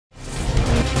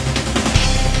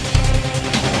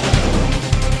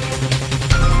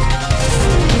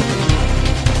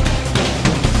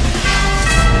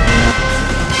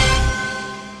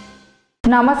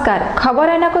नमस्कार खबर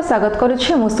आईना को स्वागत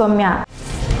करुछि मु सौम्या।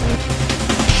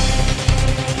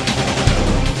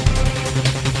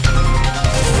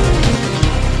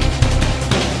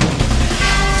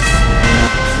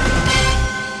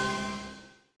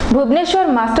 भुवनेश्वर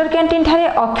मास्टर कैंटीन ठारे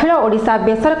अखिल ओडिशा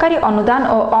बेसरकारी अनुदान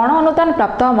और अण अनुदान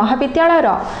प्राप्त महाविद्यालय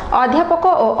अध्यापक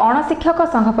और अणशिक्षक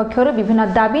संघ पक्षर विभिन्न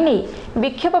दाबी नहीं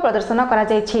विक्षोभ प्रदर्शन करा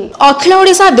जायछि। अखिल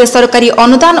ओडिशा बेसरकारी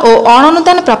अनुदान और अण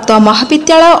अनुदान प्राप्त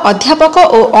महाविद्यालय अध्यापक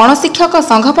और अणशिक्षक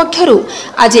संघ पक्षर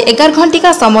आज 11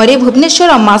 घंटिका समय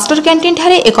भुवनेश्वर मास्टर कैंटीन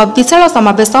ठारे एक विशाल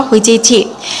समावेश होई जायछि।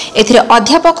 एथिरे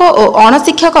अध्यापक और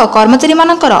अणशिक्षक कर्मचारी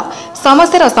मानकर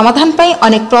समस्यार समाधान पई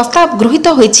अनेक प्रस्ताव गृहीत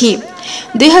होईछि।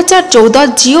 2014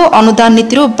 जिओ अनुदान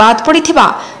नीति बाद पड़ा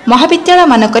महाविद्यालय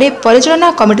मानकरे परिचालना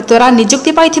कमिटी द्वारा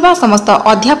नियुक्ति पाइथिबा समस्त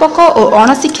अध्यापक और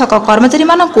अणशिक्षक कर्मचारी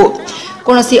मानकु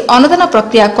कोनोसी अनुदान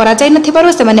प्रक्रिया करा जाय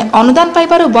नथिबारु सेमाने अनुदान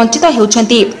पाइबारु वंचित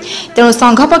हेउछंती। तेणु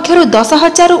संघ पक्षरु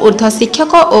 10,000 ऊर्ध्व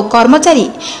शिक्षक और कर्मचारी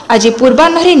आज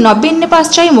पूर्वाह्न नवीन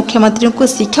निवास जाई मुख्यमंत्री को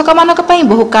शिक्षक मानक पई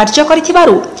बहु कार्य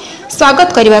करिथिबारु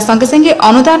स्वागत करने संगे संगे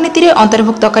अनुदान नीति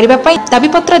अंतर्भुक्त करने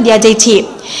दाबीपत्र दि जाइछि।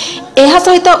 एहा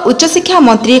सहित उच्च शिक्षा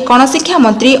मंत्री गणशिक्षा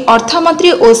मंत्री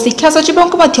अर्थमंत्री और शिक्षा सचिव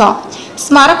को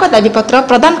स्मारक दाबीपत्र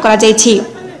प्रदान करा जाइछि।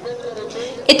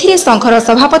 एथिरे संघर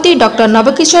सभापति डॉक्टर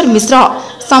नवकिशोर मिश्र,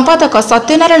 संपादक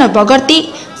सत्यनारायण बगर्ती,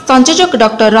 संयोजक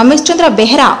डॉक्टर रमेश चंद्र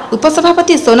बेहेरा,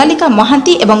 उपसभापति सोनालिका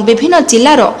महांती एवं विभिन्न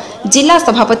जिलार जिला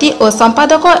सभापति और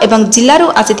संपादक एवं जिल्लारू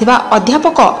आसिथिबा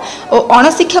अध्यापक और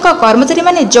अणशिक्षक कर्मचारी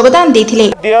माने योगदान देथिले।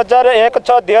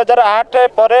 2001-2008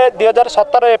 पर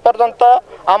 2017 एपर्यंत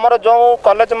आमर जो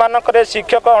कॉलेज मानकरे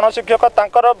शिक्षक अणशिक्षक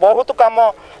तांकर बहुत काम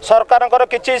सरकार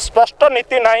किसी स्पष्ट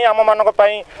नीति नहीं आम मान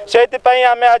से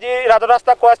आम आज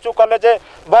राजरास्ता को आसु कॉलेज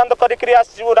बंद करी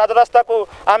आसु राजरास्ता को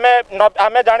आम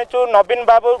जाचु नवीन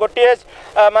बाबू गोटे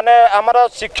माने आमर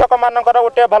शिक्षक मानकर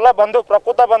गोटे भल बंधु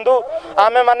प्रकृत बंधु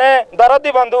आम माने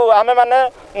दरदी बंधु आम माने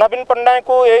नवीन पट्टनायक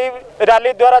को यही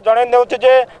रैली द्वारा जन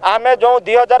दे आम जो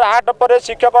 2008 पर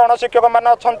शिक्षक अणशिक्षक मान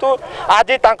अच्छा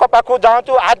आज पाखु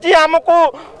जाऊँ आज आमको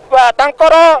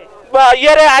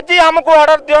ये आज आमको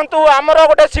ऑर्डर दिंतु आमर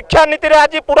गोटे शिक्षा नीति रे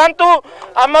आज पुरांतु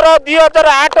आमर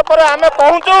 2008 पर आम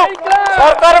कहूँ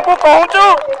सरकार को कहूँ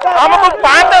आमको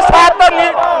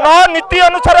 5-7-9 नीति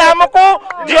अनुसार आमको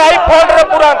जीआई फंड रे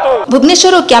पुरांतु।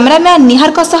 भुवनेश्वर कैमरामैन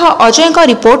निहार Ajay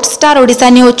report star Odisha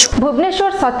news.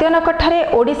 Bhubaneswar Satya Nagar ठारे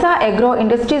ओडिशा एग्रो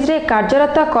इंडस्ट्रीज रे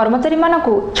कार्यरत कर्मचारी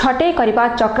मानकु छटई करबा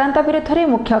चक्रांत विरुद्ध रे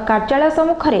मुख्य कार्यालय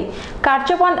सम्मुख रे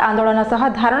कार्यबंद आंदोलन सह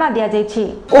धारणा दिया जायछि।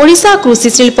 ओडिशा कृषि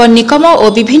शिल्प निगम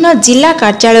और विभिन्न जिला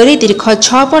कार्यालय दीर्घ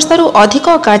 6 वर्षरू अधिक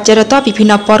कार्यरत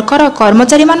विभिन्न प्रकार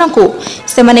कर्मचारी मानकु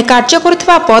सेमाने कार्य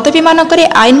करुवा पदवी मानकरे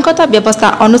आईनगत व्यवस्था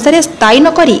अनुसार स्थायी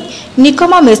नकरी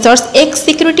निगम messrs x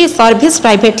security service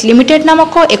private limited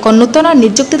नामक एक नूतन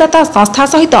नियुक्तिदाता संस्था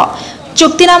सहित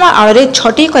चुक्तिनामा आड़े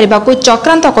छटई करने को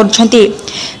चक्रांत करुछंती।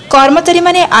 कर्मचारी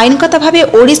माने आईनगत भावे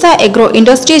Odisha agro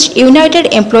industries United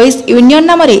employees union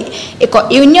नाम एक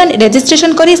यूनियन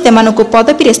रेजिस्ट्रेशन करी सेमानकु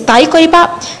पदवी रे स्थायी करिबा,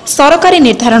 सरकारी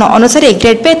निर्धारण अनुसार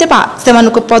ग्रेड पे देबा,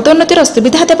 सेमानकु पदोन्नतिर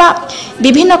सुविधा देबा,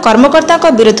 विभिन्न कर्मकर्ता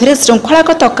विरुद्ध रे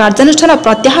श्रृंखलागत कार्यानुष्ठान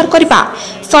प्रत्याहार करिबा,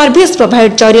 सर्विस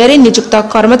प्रोवाइड जरिया नियुक्त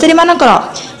कर्मचारी मानकर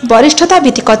वरिष्ठता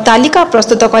भित्तिक तालिका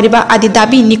प्रस्तुत करने आदि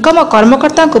दाबी निगम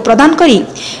कर्मकर्ता को प्रदान करी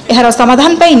एहार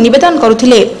समाधान पाई निवेदन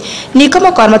करुथिले। निगम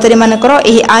कर्मचारी मानकर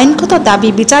एही आईनगत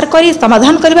दाबी विचार करी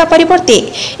समाधान करने परिवर्ते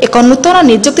एक नूतन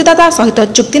नियुक्तिदाता सहित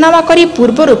चुक्तिनामा करी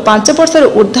पूर्वर 5 वर्षर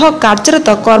ऊर्ध्व कार्यरत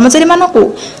कर्मचारी मानकु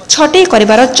छटई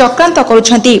करिवार चक्रांत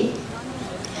करुछंती।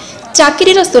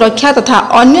 चाकरी सुरक्षा तथा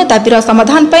अन्य दाबीर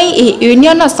समाधान पाई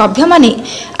यूनियन सभ्य माने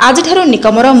आज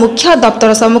निगमर मुख्य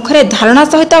दफ्तर सम्मुख में धारणा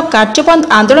सहित कार्यबंद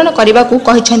आंदोलन करने को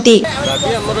कहिसेंती।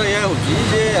 दाबी हमर या होची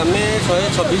जे हमें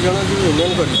 126 जन जो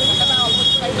यूनियन करी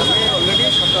हमें ऑलरेडी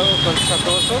 7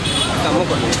 वर्ष काम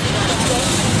करले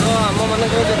तो हम माने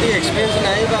जदी एक्सपीरियंस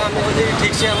नाही बा हम जदी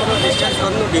ठीक से हमर डिस्चार्ज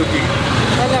करनु ड्यूटी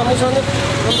ताले हम सने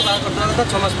तुरंत बाहर करता था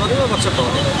 6 मास पर वर्ष पर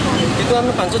किंतु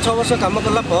हम 5-6 वर्ष काम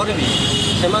करला पर भी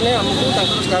सेमाने हमको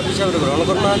तांकर स्टाफ हिसाब रे ग्रहण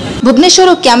करना।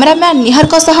 भुवनेश्वर कैमरामैन निहार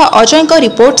Ajay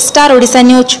report star Odisha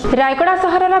news. Rayagada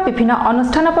सहरर विभिन्न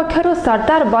अनुष्ठान पक्षरु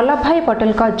सरदार वल्लभ भाई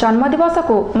पटेल का जन्मदिवस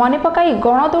को मन पकाई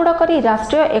गणदौड़ करी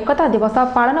राष्ट्रीय एकता दिवस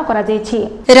पालन करा जायछि।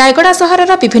 रायगड़ा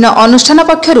सहरर विभिन्न अनुष्ठान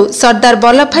पक्षरु सरदार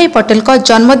वल्लभ भाई पटेल का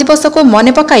जन्मदिवस को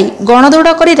मन पकाई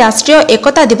गणदौड़ करी राष्ट्रीय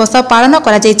एकता दिवस पालन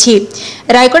करा जायछि।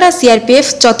 Rayagada CRPF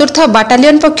 4th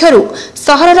battalion पक्षरु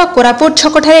सहरर Koraput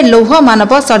छकठारे लौह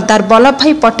मानव सरदार वल्लभ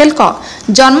भाई पटेल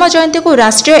जन्म जयंती को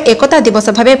राष्ट्रीय एकता दिवस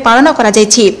भाव पालन करा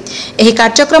जायछि। एही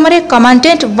कार्यक्रम में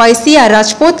commandant वैसिया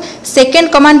Rajput, second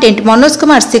commandant Manoj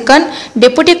Kumar सिकन,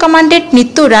 deputy commandant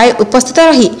Neetu राय उपस्थित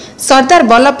रही सरदार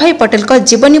वल्लभ भाई पटेल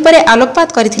जीवनी पर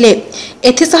आलोकपात करथिले।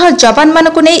 एथिसह जवान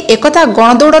मानकु नै एकता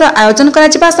गणदौड़र आयोजन करा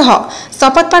जिबा सह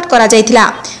शपथपाठ करा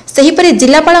जायथिला। सेहीपरि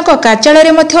जिलापाल कार्यालय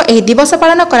में मध्य एही दिवस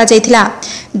पालन करा जायथिला।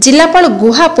 जिलापाल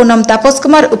गुहा पूनम तापस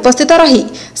कुमार उपस्थित रही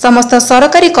समस्त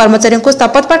सरकारी कर्मचारी को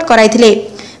शपथपाठ कराइथिले।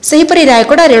 सेहीपरि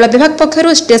रायगड़ा रेल विभाग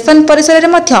पक्षरु स्टेशन परिसर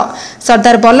में मध्य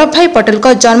सरदार वल्लभ भाई पटेल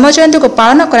जन्म जयंती को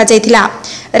पालन करा जायथिला।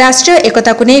 राष्ट्रीय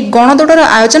एकता को नहीं गणदौड़र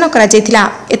आयोजन करा जायथिला।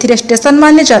 एथिरे स्टेशन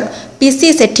मैनेजर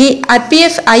पीसी सेठी,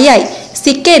 आरपीएफ, आईआई,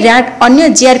 सीके रैड, अन्य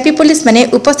जीआरपी पुलिस माने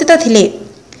उपस्थित थिले।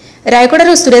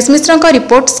 रायगड़ा सुरेश मिश्र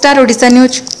report, star Odisha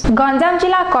news. Ganjam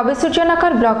जिला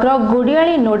कविसूर्यनगर ब्लॉक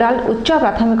गुडियाली नोडाल उच्च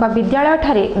प्राथमिक विद्यालय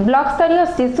ठारे ब्लॉक स्तरीय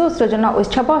शिशु सृजन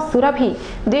उत्सव सुरभि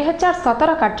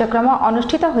 2017 कार्यक्रम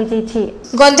अनुष्ठित हो जाइछि।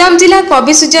 गंजाम जिला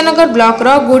कविसूर्यनगर ब्लॉक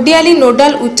गुडियाली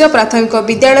नोडाल उच्च प्राथमिक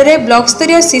विद्यालय रे ब्लॉक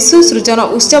स्तरीय शिशु सृजन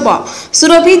उत्सव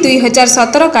सुरभि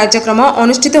 2017 कार्यक्रम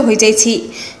अनुष्ठित हो जाइछि।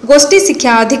 गोष्ठी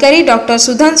शिक्षा अधिकारी डॉक्टर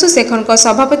सुधांशु शेखर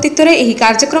सभापतित्व में यह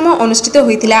कार्यक्रम अनुष्ठित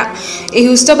होइतिला। एही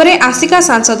उत्सव रे आसिका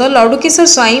सांसद लडुकिशोर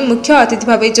स्वाई मुख्य अतिथि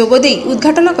भाव जोगदे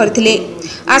उद्घाटन करथिले।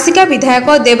 आसिका विधायक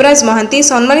देवराज महांती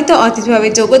सम्मानित अतिथि भाव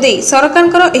जोगदे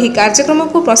सरकारकर एही कार्यक्रम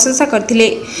को प्रशंसा करथिले।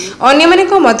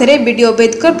 अन्यमानक मध्यरे बीडीओ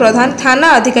बेदकर प्रधान, थाना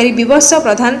अधिकारी विवश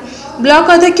प्रधान, ब्लॉक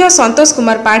अध्यक्ष संतोष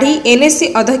कुमार पाढ़ी, एनएससी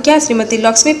अध्यक्षा श्रीमती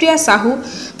लक्ष्मीप्रिया साहू,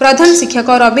 प्रधान शिक्षक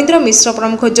रवींद्र मिश्र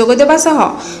प्रमुख जोगदेवा सह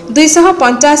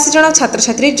 285 जन छात्र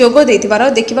छात्री जोग देथिबार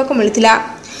देखिबाको मिलिथिला।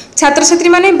 छात्र छात्री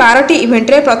माने 12टी इवेंट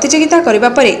रे प्रतियोगिता करिबा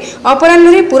परे अपराह्न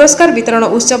रे पुरस्कार वितरण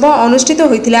उत्सव अनुष्ठित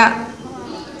होइथिला।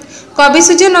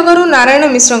 कविसूर्यनगर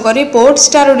Narayan Mishra report,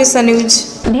 star Odisha news.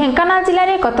 Dhenkanal जिले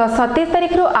में गत 27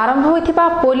 तारिख आरंभ होइथिबा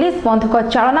पुलिस बंधुक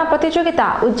चालना प्रतियोगिता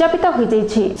उद्यापित हो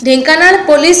जाइछि। ढेंकानाल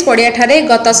पुलिस पड़िया ठारे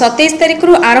गत 27 तारिख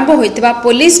आरंभ होइथिबा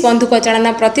पुलिस बंधुक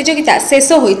चालना प्रतियोगिता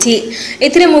शेष होइछि।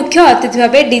 एथिरे मुख्य अतिथि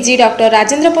भाबे डीजी डॉक्टर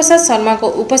राजेंद्र प्रसाद शर्मा को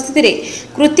उपस्थिति रे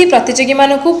कृति प्रतियोगी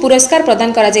मानकु पुरस्कार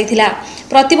प्रदान करा जायथिला।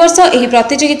 प्रतिवर्ष एही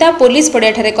प्रतियोगिता पुलिस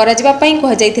पड़िया ठारे करा जिबा पई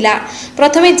कहा जायथिला।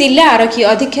 प्रथमे जिला आरक्षी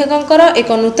अधीक्षकंकर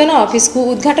एक नूतन ऑफिस को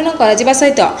उद्घाटन करा जिबा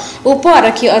सहित उप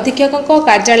आरक्षी अधीक्षकंक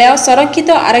कार्यालय, संरक्षित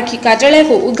आरक्षी कार्यालय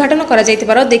को उद्घाटन करा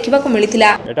जायतिबार देखिबाको मिलिथिला।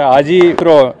 एटा आजि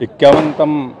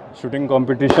 51तम शूटिंग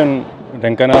कंपटीशन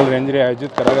ढेंकानाल रेंज रे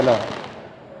आयोजित करा गेला।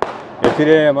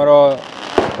 एथिरे हमरो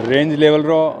रेंज लेवल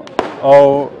रो औ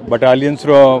बटालियंस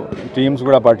रो टीम्स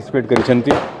गुडा पार्टिसिपेट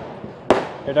करिसंती।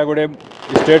 एटा गोटे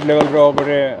स्टेट लेवल रो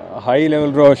गोटे हाई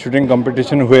लेवल रो शूटिंग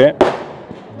कंपटीशन हुए।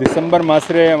 डिसेंबर मास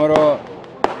रे हमरो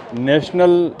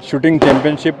नेशनल शूटिंग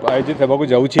चैंपियनशिप आयोजित होबाको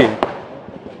जाउछि।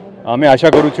 आमे आशा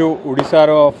करूछु ओडिशा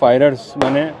रो फायरर्स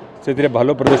माने सेतिरे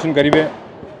भालो प्रदर्शन करिवे।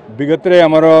 विगत रे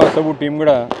हमरो सब टीम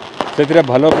गुडा सेतिरे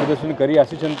भालो प्रदर्शन करी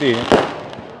आसीचंती।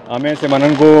 आमे से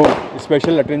मानन को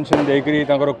स्पेशल अटेंशन देकरी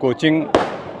तांकर कोचिंग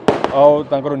और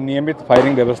तांकर नियमित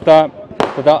फायरिंग व्यवस्था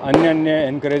तथा अन्य अन्य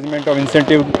एनकरेजमेंट ऑफ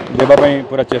इंसेंटिव देबा पई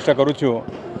पूरा चेष्टा करूछु।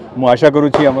 मु आशा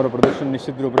करूछि हमर प्रदर्शन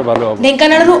निश्चित रूप रे भालो हो।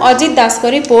 ढेंकानाल रु अजित दास को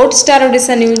report, star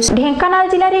Odisha news. Dhenkanal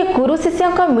जिले में गुरु शिष्य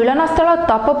मिलन स्थल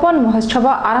तपोवन महोत्सव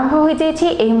आरंभ हो जाइछि।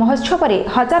 एही महोत्सव रे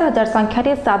हजार हजार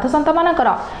संख्यार साधु संत मानकर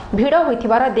भिड़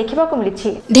होइथिबार देखिबाको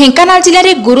मिलिछि। ढेंकानाल जिले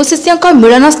में गुरु शिष्य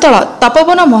मिलन स्थल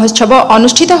तपोवन महोत्सव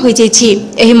अनुष्ठित हो जाइछि।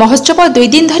 एही महोत्सव 2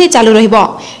 दिन धरि चालू रहिबो।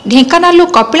 ढेंकानाल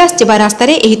कपिलास जेबा रास्ता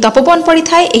रे एही तपोवन पड़ी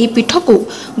थाए। एही पीठ को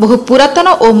बहु पुरातन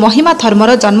और महिमा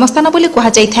धर्मर जन्मस्थान बोली कहा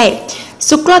जाय थाए।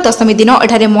 शुक्ल दशमी दिन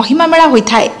एठारे महिमा मेला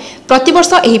होइथाए।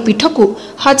 प्रतिवर्ष एही पीठ को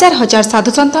हजार हजार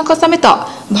साधु संतों समेत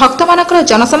भक्त मानकर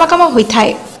जनसमागम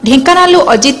होइथाए। ढेंकानाल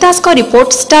अजित दास को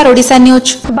report, star Odisha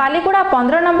news. Baliguda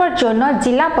 15 number zone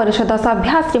जिला परिषद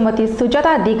सभ्या श्रीमती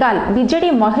सुजाता दिगाल बीजेडी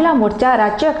महिला मोर्चा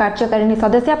राज्य कार्यकारिणी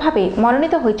सदस्य भावे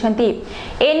मनोनीत होइछन्ती।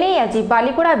 एने आज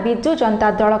बालीगुड़ा बिजु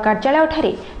जनता दल कार्यालय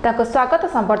ठारे ताको स्वागत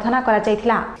संबर्धना करा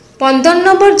जायथिला। 15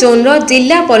 नंबर जोन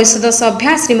जिला परिषद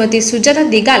सभ्या श्रीमती सुजाता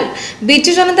दिगाल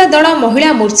बिजु जनता दल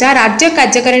महिला मोर्चा राज्य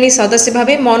कार्यकारिणी सदस्य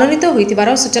भावे मनोनीत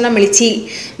होइतिबार सूचना मिलिछि।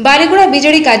 बालीगुड़ा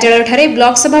बीजेडी कार्यालय ठारे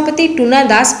ब्लॉक सभापति टुना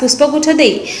दास पुष्पगुच्छ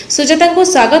देई सुजाता को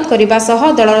स्वागत करने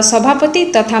सह दलर सभापति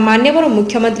तथा मान्यवर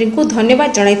मुख्यमंत्री को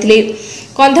धन्यवाद जणाइथिले।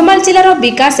 कंधमाल जिलार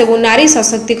विकास और नारी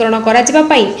सशक्तिकरण करा जिबा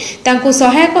पई तांको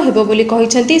सहायक हेबो बोली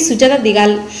कहिसंती सुजाता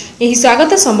दिगाल। एही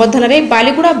स्वागत संबर्धन रे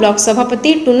बालीगुड़ा ब्लॉक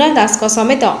सभापति टुना दास को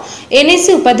समेत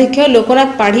एनएससी उपाध्यक्ष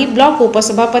लोकनाथ पाढ़ी, ब्लॉक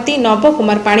उपसभापति नव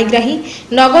कुमार पाणीग्राही,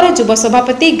 नगर युव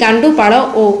सभापति गांडू पाड़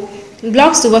और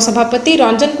ब्लॉक युव सभापति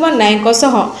रंजन कुमार नायक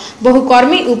सह बहु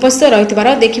कर्मी उपस्थित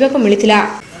रहितबार देखिबाको मिलिथिला।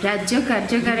 राज्य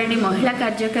कार्यकारिणी महिला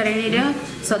कार्यकारिणी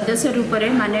सदस्य रूप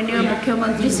में माननीय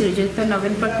मुख्यमंत्री श्रीजुक्त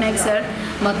नवीन पट्टनायक सर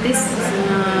मत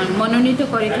मनोनीत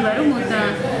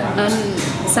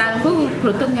सार को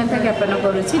कृतज्ञता ज्ञापन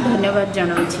करुँच धन्यवाद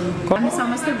जनाऊँ। आम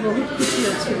समस्ते बहुत खुशी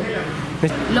अच्छे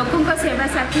लोकों सेवा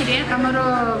साथी रे आमर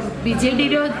बीजेडी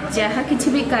जहाँ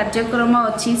किसी भी कार्यक्रम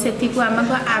अच्छी से आम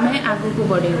आग को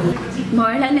बढ़ेबू।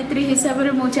 महिला नेत्री हिसाब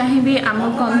से मुझे चाहिए आम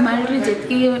कंधमाल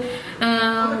जी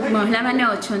महिला माने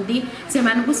अच्छी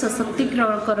से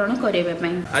सशक्तिकरण करने।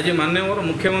 आज माननीय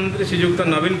मुख्यमंत्री श्रीजुक्त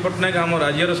नवीन पट्टनायक आम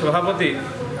राज्यर सभापति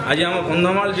आज आम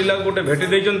कंधमाल जिला को गोटे भेटी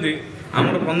देइचंती।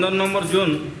 आमर 15 नंबर जून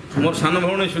मोर सान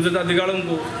भौणी सुजाता दिगाल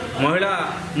को महिला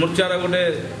मोर्चार गोटे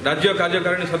राज्य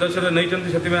कार्यकारिणी सदस्य नहीं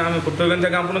से आम कृतज्ञता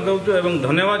ज्ञापन करूँ और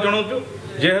धन्यवाद जनाऊँ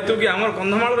जेहेतु कि आमर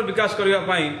कंधमाल विकास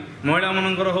करने महिला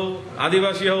मानकर हो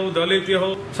आदिवासी हो दलित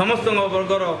हो समस्त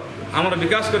वर्गर आमर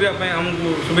विकास करने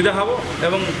आमको सुविधा हम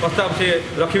एवं प्रस्ताव से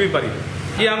रखी भी पारि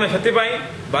कि आम से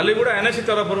बालीगुड़ा एनएसी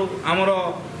तरफ आमर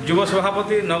युव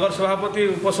सभापति नगर सभापति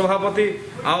उपसभापति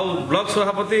आउ ब्लॉक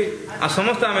सभापति आ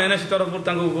समस्त आम एनएसी तरफ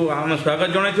आम स्वागत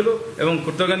जनइलु एवं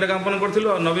कृतज्ञता ज्ञापन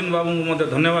करूँ और नवीन बाबू को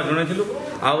धन्यवाद जनइलु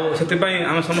आउ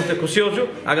आम समस्ते खुशी होचु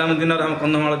आगामी दिन में आम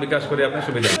कंधमाल विकास करने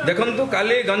सुविधा देखु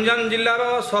काली गंजाम जिलार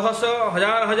शह शह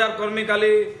हजार हजार कर्मी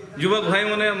काली युवक भाई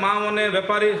मैंने माँ मैंने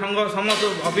बेपारी संघ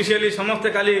समस्त ऑफिशियली समस्ते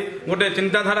काली गोटे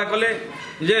चिंताधारा कले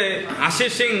जे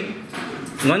आशीष सिंह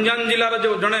गंजाम जिलार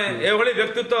जो जड़े एभली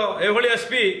व्यक्तित्व एभली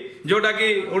एसपी जोटा कि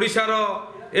ओडिशार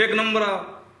 1 नंबर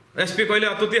एसपी कहले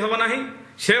अतुति हम ना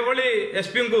से भली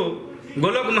एसपी को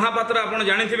गोलोक महापात्र आपड़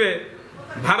जानी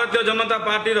भारतीय जनता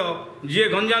पार्टी जी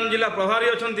गंजाम जिला प्रभारी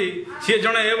अच्छा सी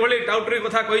जड़े एभली टाउटरी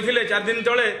कथा कही 4 दिन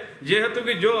तले जेहेतु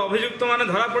कि जो अभियुक्त मैंने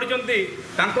धरा पड़ी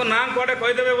ना कड़े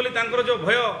कहीदेवे बोली जो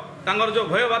भय जो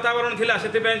भय वातावरण थिला से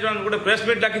गोटे प्रेस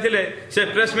मीट डाकी से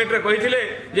प्रेस मीट्रे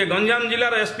कही गंजाम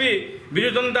जिलार एसपी विजु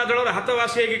जनता दल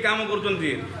हाथवासी काम कर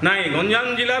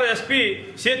गंजाम जिलार एसपी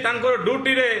सी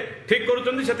ड्यूटी रे ठीक कर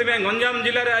गंजाम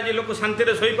जिले में आज लोक शांति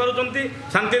शोई पार्टी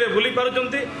शांति बुली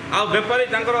पार्टी आ बेपारी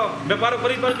बेपार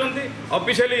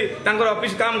करफिशियली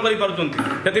ऑफिस काम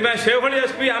कर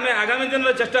एसपी आम आगामी दिन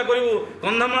में चेष्टा करूँ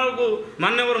कंधमाल को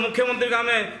माननीय मुख्यमंत्री को आम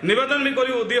नवेदन भी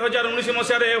करूँ 2019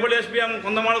 मसीह एसपी आम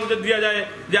कंधमाल को दि जाए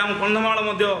जे आम कंधमाल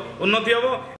उन्नति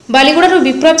हम। बालीगुड़ा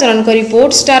विप्लव चरण का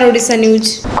report star Odisha news.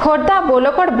 Khordha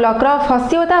बोलकोट block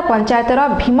फसियोदा पंचायतर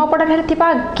भीमपड़ाଠାରେ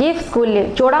ଥିବା गिफ्ट स्कूल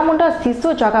जोड़ामुंड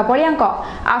शिशु जगाबलिया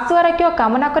आशु आरोग्य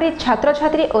कामना करी छात्र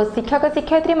छात्री और शिक्षक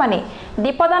शिक्षयित्री माने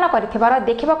दीपदान करथिबार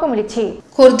देखिबाको मिलिछि।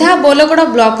 खोर्धा बोलगड़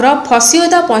ब्लॉक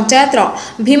फसियोदा पंचायतर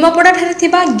भीमपड़ाଠାରେ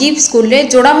ଥିବା गिफ्ट स्कूल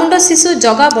जोड़ामुंड शिशु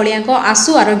जगाबलिया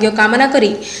आशु आरोग्य कामना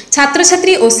करी छात्र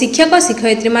छात्री और शिक्षक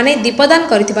शिक्षयित्री माने दीपदान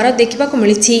करथिबार देखिबाको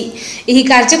मिलिछि। एही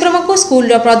कार्यक्रम को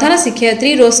स्कूल प्रधान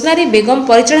शिक्षयित्री रोशनारी बेगम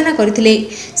परिचालना करथिले।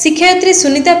 शिक्षयित्री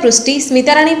सुनीता पृष्टि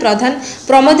स्मिताराणी प्रधान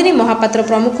प्रमोदिनी महापात्र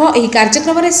प्रमुख एही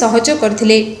कार्यक्रम में सहयोग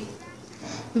करथिले।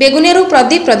 बेगुनियारू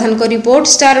प्रदीप प्रधान को रिपोर्ट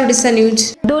स्टार ओडिशा न्यूज।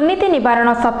 दुर्नीति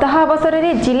निवारण सप्ताह अवसर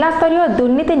में जिला स्तरीय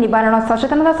दुर्नीति निवारण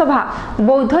सचेतनता सभा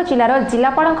बौद्ध जिलार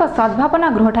जिलापाल सद्भावना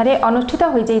गृहଠାରେ अनुष्ठित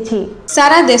हो जाइछि।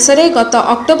 सारा देश में गत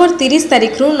अक्टोबर 30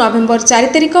 तारिख रु नवेम्बर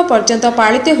 4 तारिख पर्यंत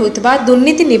पालित होता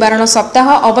दुर्नीति निवारण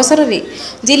सप्ताह अवसर में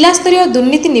जिला स्तरीय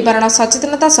दुर्नीति निवारण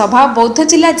सचेतनता सभा बौद्ध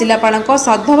जिला जिलापाल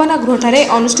सद्भावना गृहଠାରେ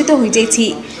अनुष्ठित हो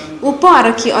जाइछि। उप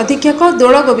आरक्षी अधीक्षक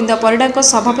दोल गोविंद परिडा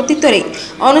सभापतित्व में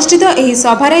अनुष्ठित एही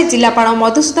सभारे जिलापाल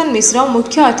मधुसूदन मिश्र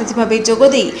मुख्य अतिथि भाव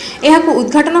जोगदे यहाकू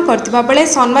उद्घाटन करथिबा बेले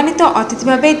सम्मानित अतिथि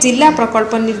भाव जिला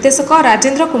प्रकल्प निर्देशक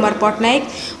राजेन्द्र कुमार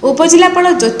पट्टनायक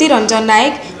उपजिलापाल ज्योति रंजन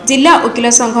नायक जिला वकिल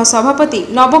संघ सभापति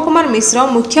नवकुमार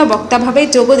मिश्र मुख्य वक्ता भाव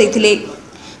जोग देथिले।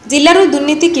 जिलारू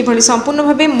दुर्नीति किभली संपूर्ण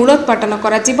भाव मूलोत्पाटन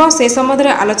करा से संबंध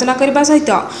में आलोचना करने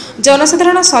सहित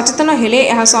जनसाधारण सचेतन हेले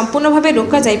यह संपूर्ण भाव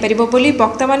रोका जाय परिबो बोली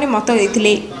वक्ता माने मत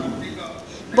देथिले।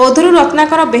 बौद्धरू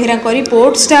रत्नाकर बेहरा को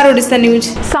report star Odisha news.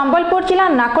 Sambalpur जिला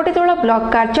नाकोटीतोल ब्लॉक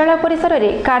कार्यालय परिसर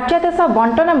में कार्यादेश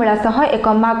बंटन मेला सह एक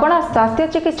मागणा स्वास्थ्य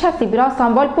चिकित्सा शिविर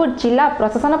संबलपुर जिला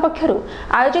प्रशासन पक्षरु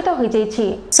आयोजित हो जाइछि।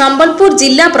 संबलपुर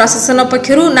जिला प्रशासन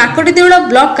पक्षरु नाकोटीतोल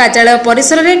ब्लॉक कार्यालय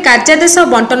परिसर में कार्यादेश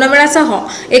बंटन मेला सह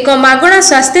एक मागणा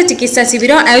स्वास्थ्य चिकित्सा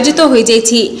शिविर आयोजित हो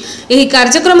जाइछि। एही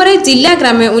कार्यक्रम में जिला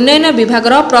ग्राम्य उन्नयन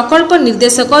विभाग प्रकल्प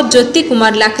निर्देशक ज्योति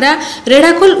कुमार लाखरा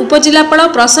रेढ़ाखोल उपजिलापाल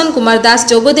प्रसन्न कुमार दास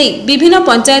जोगदे विभिन्न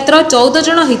पंचायतर 14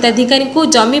 जन हिताधिकारी को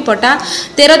जमी पट्टा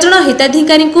 13 जन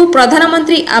हिताधिकारी को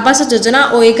प्रधानमंत्री आवास योजना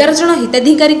और 11 जन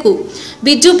हिताधिकारी को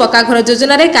बिजु पक्का घर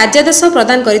योजना रे कार्यादेश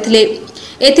प्रदान करथिले।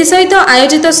 एसहित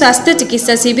आयोजित स्वास्थ्य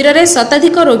चिकित्सा शिविर में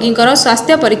शताधिक रोगी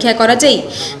स्वास्थ्य परीक्षा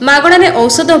मागणारे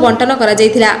औषध बंटन करा।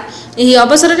 ଏହି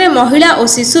ଅବସରରେ ମହିଳା ଓ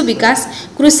ଶିଶୁ ବିକାଶ,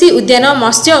 କୃଷି ଉଦ୍ୟାନ,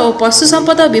 ମତ୍ସ୍ୟ ଓ ପଶୁ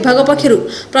ସମ୍ପଦ ବିଭାଗ ପକ୍ଷରୁ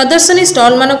ପ୍ରଦର୍ଶନୀ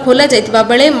ଷ୍ଟଲମାନ ଖୋଲା ଯାଇଥିବା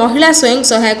ବେଲେ ମହିଳା ସ୍ୱୟଂ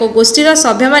ସହାୟକ ଗୋଷ୍ଠୀର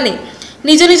ସଭ୍ୟମାନେ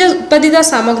ନିଜ ନିଜ ଉତ୍ପାଦିତ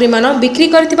ସାମଗ୍ରୀମାନ ବିକ୍ରି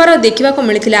କରିଥିବାର ଦେଖିବାକୁ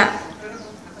ମିଳିଥିଲା।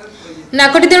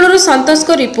 नाकटीदेणु संतोष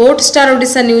को report star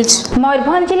Odisha news.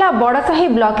 Mayurbhanj जिला बड़साही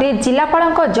ब्लॉक रे जिलापाल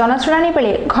जनशुणाणी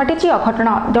बेले घटी अघटन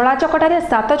दलाचकटारे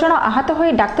 7 जन आहत हो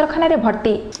डाक्तरखाना रे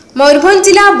भर्ती। मयूरभंज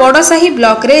जिला बड़साही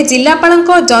ब्लॉक रे जिलापाल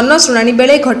जनशुणाणी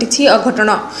बेले घटी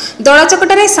अघटन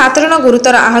दलाचकटारे 7 जन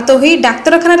गुरुतर आहत हो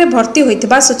डाक्तरखाना रे भर्ती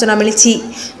होइतिबा सूचना मिली।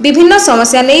 विभिन्न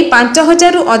समस्या नहीं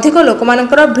 5000 रु अधिक लोक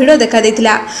मानकर भिड़ देखा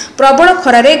देथिला। प्रबल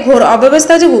खरारे घोर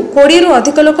अव्यवस्था जोगु 20 रु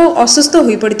अधिक लोक असुस्थ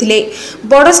होई पड़िथिले।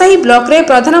 बड़साही ब्लॉक रे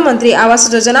प्रधानमंत्री आवास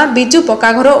योजना, बिजु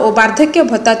पक्काघर और वार्धक्य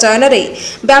भत्ता चयन रे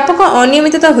व्यापक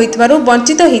अनियमितता होइतिबारु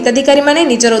वंचित हिताधिकारी माने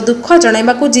निजर दुख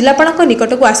जणाइबाकू जिलापाल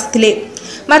निकटकू आसिथिले।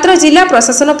 मात्र जिला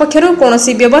प्रशासन पक्षरु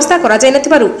कोनोसी व्यवस्था करा जाय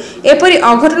नथिबारु एपरि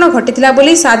अघटन घटिथिला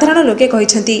बोली साधारण लोके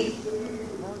कहिसेंती।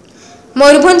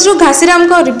 मयूरभंज घासीराम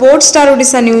को रिपोर्ट स्टार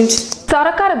ओडिशा न्यूज।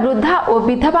 सरकार वृद्धा और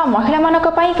विधवा महिला मानक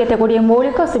पई केतेगुडी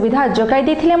मौलिक सुविधा जोगाई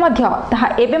देथिले मध्य ताहा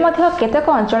एबे मध्य केतेक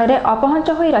अंचल रे अपहंच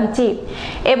होई रहिछि।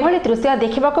 एभली दृश्य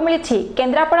देखिबाकू मिलिछि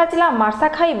केन्द्रापड़ा जिला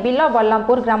मार्साखाई बिल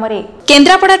बल्लामपुर ग्राम रे।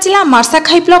 केन्द्रापड़ा जिला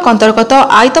मार्साखाई ब्लॉक अंतर्गत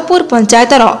आयतपुर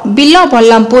पंचायतर बिल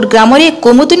बल्लामपुर ग्राम रे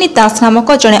कुमुदुनी दास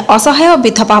नामक जने असहाय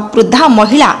विधवा वृद्धा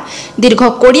महिला दीर्घ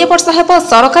 20 वर्ष हेब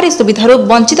सरकारी सुविधारु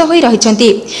वंचित होई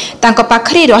रहिछन्ति। तांको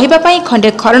पाखरे रहिबा पई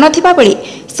खंडे घर नथिबा बेले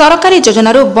सरकारी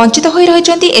योजनारु वंचित होई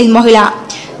रहिछन्ति एही महिला।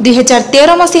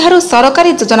 2013 मसीहारु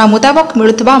सरकारी योजना मुताबक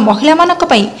मिलुथबा महिला मानक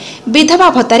पई विधवा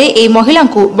भत्तारे ए महिला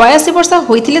को 82 वर्ष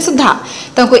होइथिले सुद्धा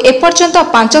तांको एपर्यंत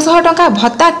 500 टंका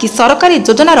भत्ता कि सरकारी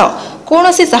योजनार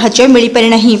कौनसी साहाय्य मिल पारि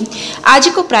नाही। आज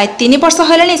को प्राय 3 वर्ष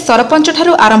हेलानी सरपंच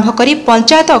ठारू आरंभ करी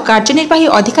पंचायत कार्यनिर्वाही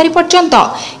अधिकारी पर्यंत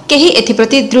केही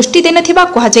एथिप्रति दृष्टि देनथिबा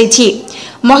कहा जायछि।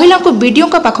 महिला को बीडीओ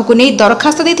का पाखकु नै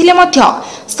दरखास्त दैथिले मध्य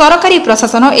सरकारी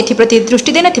प्रशासन एथिप्रति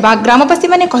दृष्टि देनथिबा ग्रामवासी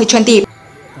माने कहिसंती।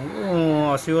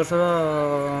 80 वर्ष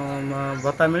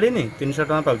भत्ता मिलिनी 300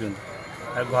 टका पाउछन।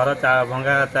 घर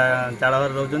भंगा चाल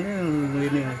घर रहउछन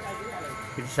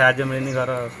कि साहाय्य मिलनी घर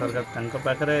सरकार तांको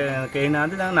पाखरे कहीं ना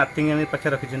नाती पाखे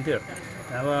रखिंट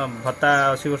भत्ता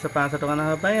 80 वर्ष 500 टका ना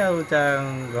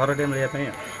घर टे मिलने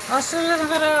असुविधा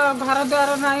घर द्वार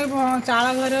ना चाल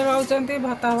घर रोच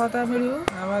भत्ता भत्ता मिलू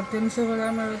 300 भाया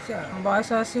मिलूँ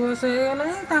बयस 80 वर्ष हो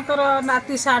गला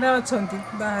नाती साढ़े अच्छा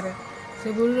बाहर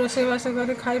से बुढ़ी रोषेईबास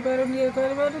कर खाईपार ये कर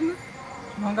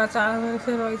भंगा चाल घर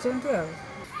से रही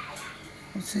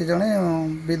से जड़े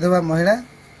विधवा महिला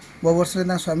बहु वर्ष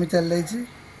स्वामी चल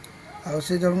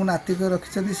जाइए जन को नाती को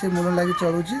रखी से मूल लगी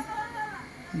चलुची।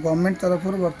 गवर्नमेंट तरफ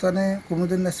बर्तमान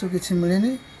कुमुदिन दास को किसी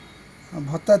मिलनी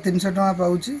भत्ता 300 टका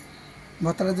पाँच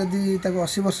भत्ता जदि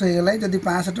 80 वर्ष हो गला जदि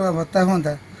 500 टका भत्ता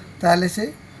होता ताले से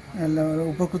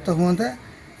उपकृत हुआ।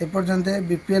 एपर्यंत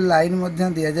बीपीएल लाइन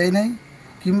दि जाए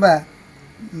किंबा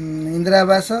इंदिरा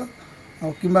आवास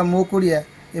किंबा मो कुड़िया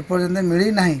एपर्यंत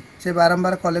मिली ना। से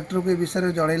बारंबार कलेक्टर को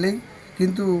विषय जनइले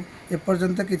किंतु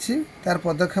एपर्यंत किसी तार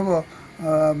पदक्षेप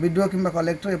विडीओ किंबा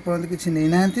कलेक्टर एपर्यंत किसी नहीं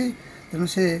ना। तेणु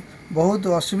से बहुत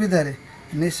असुविधा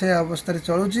निश्चय अवस्था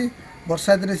चलुची।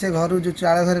 वर्षा दिन से घर जो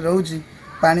चाल घर रोची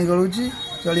पानी गलुची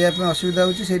चलिया असुविधा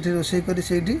होची रोषे कर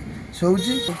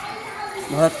शोची।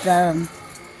 भत्ता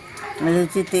मिलूँ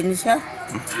 300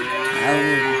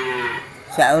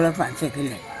 चाउल 5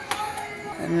 किलो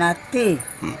नाती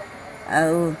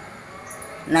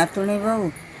नातुणी बहु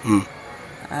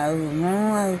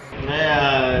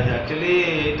एक्चुअली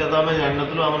यहाँ तो आम जान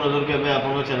आम नजर के आप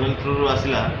चैनल थ्रु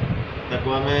आसला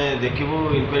आम देखू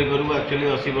इनक्वारी करूँ। एक्चुअली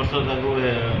 80 वर्ष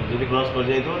जब क्रॉस कर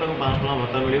जाए 500 टका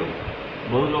भत्ता मिल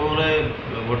बहुत लोग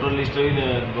वोटर लिस्ट भी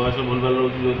बयस भूलभाल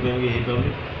रोचे जो हो पाऊँ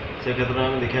से क्षेत्र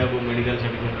में देखा मेडिकल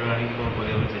सर्टिफिकेट आनी कौन कर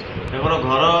चेस्ट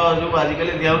घर जो आजिकल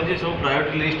दिखाई सब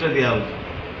प्रायोरिटी लिस्ट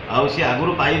दिखाई सी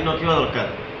आगुरी पाई ना दरकार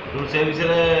तेणु से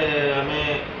विषय आम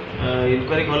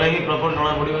इनक्वारी कले ही प्रॉपर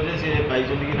जना पड़ो सी पाई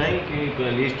कि ना कि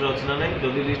लिस्ट अच्छी ना ना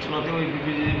जदि लिस्ट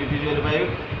नपीजी पाइबे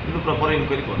कि प्रॉपर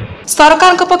इनक्वारी करें।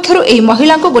 सरकार पक्षरु एही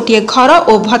महिला को गोटे घर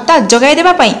और भत्ता जगाई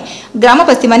देबा पई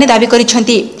ग्रामवासी माने दाबी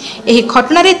करिसेंती। एही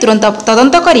घटना रे तुरंत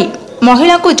तदंत करी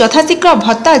महिला को यथाशीघ्र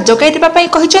भत्ता जगाई देबा पई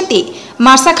कहिसेंती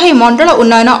मार्साखाई मंडल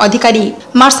उन्नयन अधिकारी।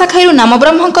 मार्साखाई नाम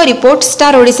ब्रह्मଙ୍କ report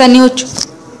star Odisha news.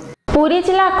 Puri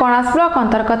जिला कणास ब्लॉक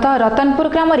अंतर्गत रतनपुर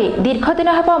ग्राम में दीर्घदिन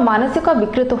हेब मानसिक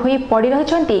विकृत होई पड़ी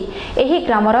रहिछंती एही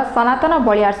ग्रामर सनातन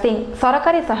बलियार सिंह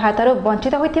सरकारी सहायतार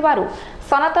वंचित होइथिबारु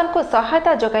सनातन को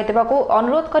सहायता जोगाई देबाकू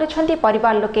अनुरोध करिसेंती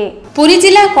परिवार लोके। पुरी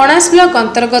जिला कणास ब्लॉक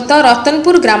अंतर्गत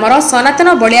रतनपुर ग्रामर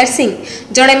सनातन बलियार सिंह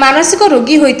जड़े मानसिक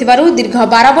रोगी होइथिबारु दीर्घ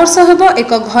 12 वर्ष हेब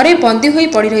एक घरे बंदी होई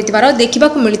पड़ी रहिथिबार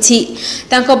देखिबाकू मिलिछि।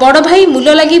 तांको बड़ भाई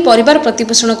मूल्य लागि परिवार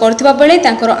प्रतिपोषण करथिबा बेले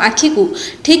तांकर आखि को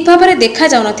ठीक भाबरे देखा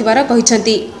जाउ नथिबार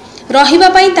कहिसेंती। रहिबा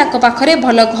पई तांको पाखरे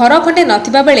भल घर खंडे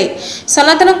नथिबा बेले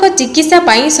सनातनक चिकित्सा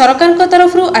पई सरकारक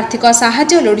तरफरु आर्थिक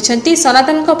सहायता लोडिसेंती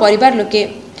सनातनक परिवार लोके।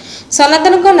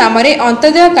 सनातनक नाम रे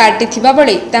अंत्योदय कार्डटी थिबा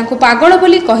बेले तांको पागल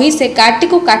बोली कहि से कार्डटी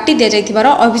को काटी दिया जाइथिबार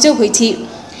अभियोग होइछि।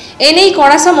 एने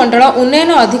कणास मंडल उन्नयन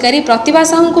अधिकारी प्रतिभा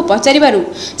साहू को पचारिबारु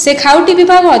से खाउटी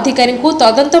विभाग अधिकारी को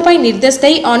तदंत पई निर्देश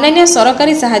देई अन्य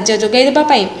सरकारी सहायता जोगाई देबा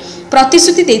पई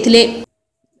प्रतिश्रुति देथिले।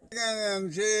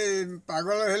 से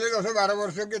पागल हेले 10-12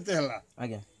 वर्ष केते हला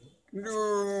आज्ञा किंतु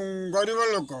गरीब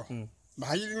लोक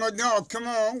भाई मध्य अक्षम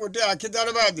गोटे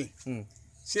आखिदार बाद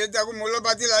से ताको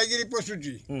मूलपाती लागिरी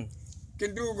पोषुची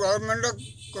किंतु गवर्नमेंट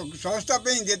संस्था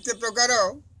पे जेते प्रकार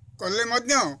कले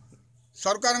मध्य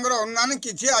सरकार अनुदान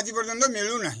किसी आज पर्यंत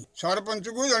मिलू ना। सरपंच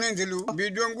को जनइलु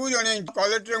बीडीओ को जन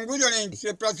कलेक्टर को जन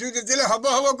से प्रतिश्रुति देते हम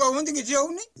हम कहते किसी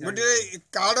होनी गोटे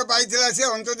कार्ड पाई से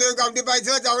अंत्योदय कार्ड पाई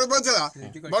चाउल पाला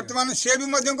बर्तमान से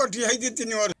भी कटी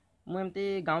 3 वर्ष मुझे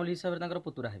गाँवली हिसाब से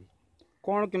पुतुरा हेबी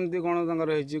कौन केमती कौन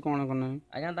कौन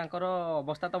आज्ञा तांकर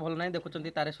अवस्था तो भल ना देखुं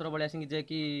तारेश्वर बलिया सिंह जे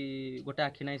कि गोटे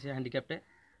आखि ना से हैंडिक्याप्टे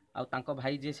आउ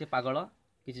भाई जे से पागल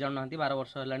किसी जान ना 12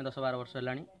 वर्ष है 10-12 वर्ष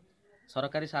है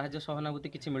सरकारी साहाय्य सहानुभूति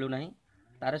किसी मिलूना।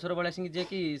 तारेश्वर बलिया सिंह जे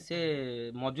कि से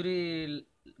मजूरी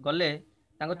गले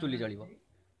तांको चुली जलिब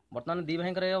बर्तमान दी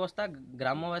भाई अवस्था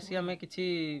ग्रामवासी आम कि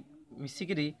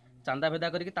मिसिकी चांदा भेदा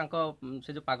करके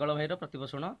से जो पागल भाईर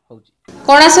प्रतिपोषण होउची।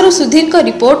 कणासरु सुधीर को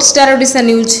रिपोर्ट स्टार ओडिशा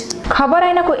न्यूज। खबर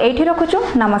आईना को एठी रखुछु।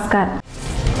 नमस्कार।